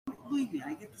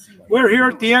We're here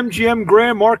at the MGM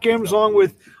Grand. Mark Ames along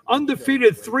with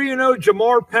undefeated 3-0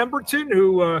 Jamar Pemberton,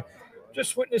 who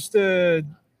just witnessed a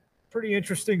pretty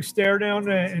interesting stare down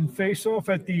and face off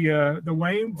at the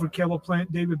weigh-in for Caleb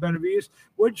Plant, David Benavides.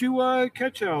 What'd you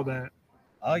catch out of that?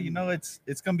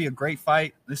 It's gonna be a great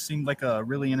fight. This seemed like a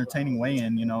really entertaining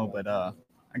weigh-in, but I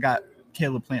got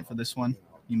Caleb Plant for this one.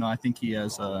 I think he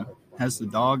has the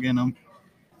dog in him.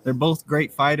 They're both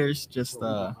great fighters. Just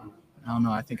I don't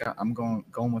know. I think I'm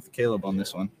going with Caleb on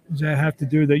this one. Does that have to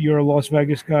do that you're a Las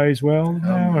Vegas guy as well?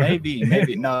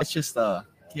 Maybe. No, it's just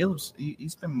Caleb's.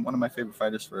 He's been one of my favorite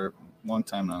fighters for a long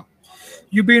time now.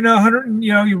 You being 100,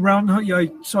 you round. I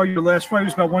saw your last fight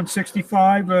was about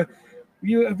 165. Have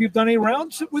you done any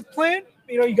rounds with Plant?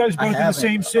 You guys both in the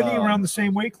same city, around the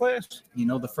same weight class.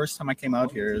 The first time I came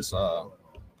out here is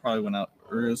probably when I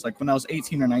was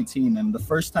 18 or 19, and the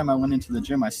first time I went into the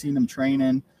gym, I seen him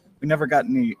training. We never got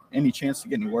any chance to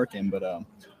get any work in, but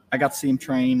I got to see him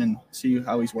train and see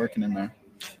how he's working in there.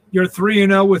 You're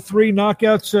 3-0 with 3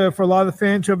 knockouts. For a lot of the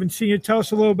fans who haven't seen you, tell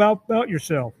us a little about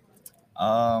yourself.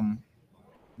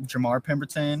 Jamar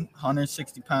Pemberton,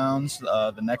 160 pounds,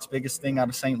 the next biggest thing out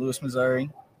of St. Louis,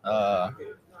 Missouri. I'm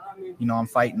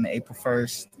fighting April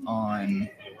 1st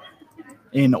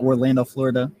in Orlando,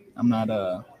 Florida. I'm not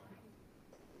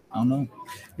I don't know.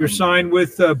 You're signed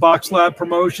with Box Lab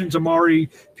Promotions, Amari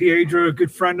Piedra, a good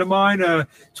friend of mine.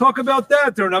 Talk about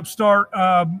that. They're an upstart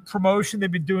promotion. They've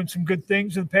been doing some good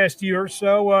things in the past year or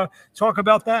so. Talk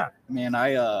about that. Man,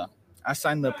 I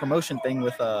signed the promotion thing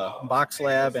with Box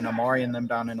Lab and Amari and them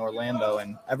down in Orlando,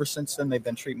 and ever since then they've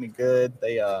been treating me good.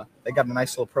 They got a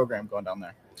nice little program going down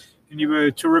there. And you have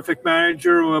a terrific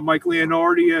manager, Mike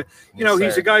Leonardi.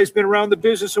 He's a guy who's been around the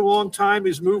business a long time.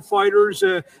 He's moved fighters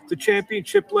to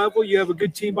championship level. You have a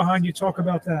good team behind you. Talk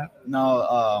about that.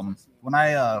 No, when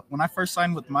I first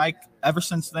signed with Mike, ever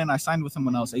since then, I signed with him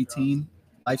when I was 18.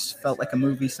 Life's felt like a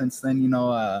movie since then.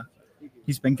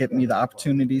 He's been getting me the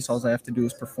opportunities. All I have to do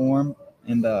is perform,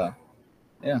 and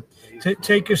yeah.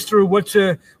 Take us through what's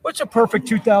a perfect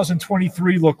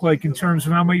 2023 look like in terms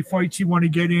of how many fights you want to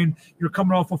get in. You're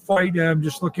coming off a fight. I'm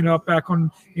just looking up back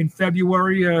in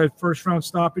February, first round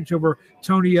stoppage over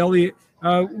Tony Elliott.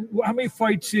 How many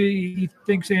fights do you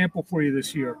think's ample for you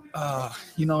this year?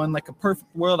 In like a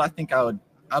perfect world, I think I'd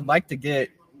like to get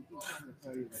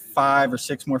 5 or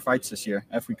 6 more fights this year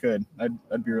if we could.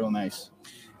 That'd be real nice.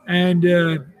 And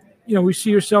we see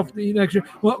yourself next year.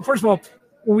 Well, first of all,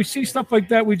 when we see stuff like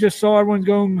that, we just saw everyone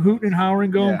going hooting and hollering,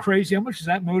 going crazy. How much does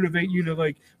that motivate you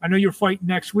to, I know you're fighting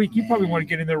next week. You probably want to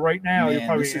get in there right now.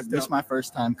 This is my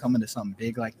first time coming to something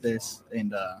big like this,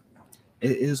 and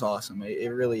it is awesome. It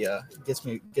really gets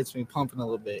me pumping a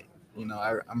little bit.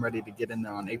 I'm ready to get in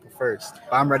there on April 1st.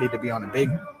 I'm ready to be on a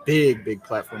big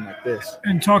platform like this.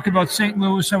 And talk about St.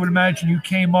 Louis, I would imagine you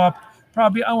came up.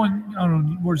 Probably, I don't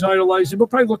know, was idolizing, but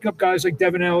probably look up guys like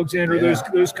Devin Alexander,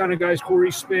 those kind of guys,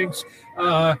 Corey Spinks.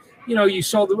 You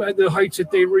saw the heights that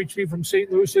they reached me from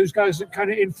St. Louis. Those guys that kind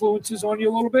of influences on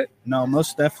you a little bit? No,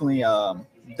 most definitely.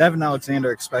 Devin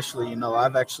Alexander especially,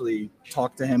 I've actually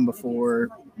talked to him before,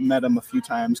 met him a few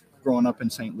times growing up in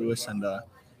St. Louis, and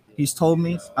he's told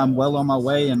me I'm well on my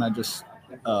way, and it's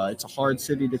a hard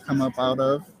city to come up out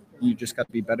of. You just got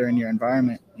to be better in your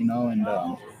environment, and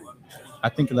I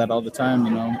think of that all the time.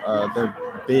 They're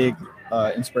big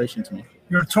inspiration to me.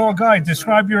 You're a tall guy.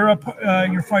 Describe your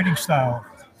fighting style.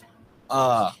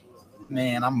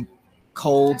 Man, I'm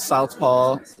cold,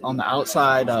 southpaw on the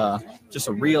outside. Just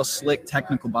a real slick,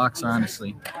 technical boxer,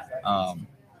 honestly. I'm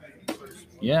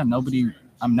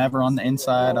never on the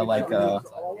inside.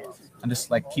 I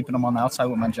just like keeping them on the outside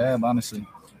with my jab, honestly.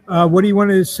 What do you want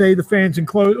to say to fans in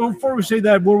close? Oh, before we say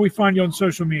that, where do we find you on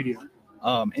social media?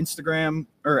 Instagram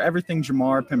or everything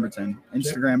Jamar Pemberton.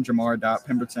 Instagram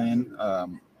Jamar.Pemberton.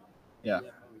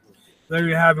 There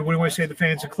you have it. What do you want to say to the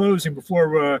fans in closing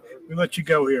before we let you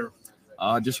go here?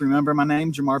 Just remember my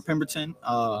name, Jamar Pemberton.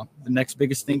 The next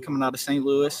biggest thing coming out of St.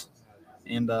 Louis,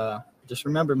 and just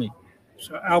remember me.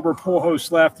 So Albert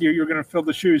Pujols left. You're going to fill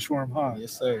the shoes for him, huh?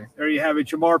 Yes, sir. There you have it,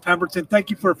 Jamar Pemberton.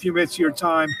 Thank you for a few minutes of your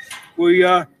time. We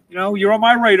you're on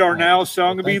my radar now, so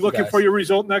I'm going to be looking for your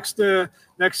result next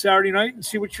Saturday night and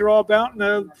see what you're all about,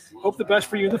 and hope the best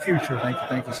for you in the future.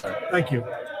 Thank you, sir. Thank you.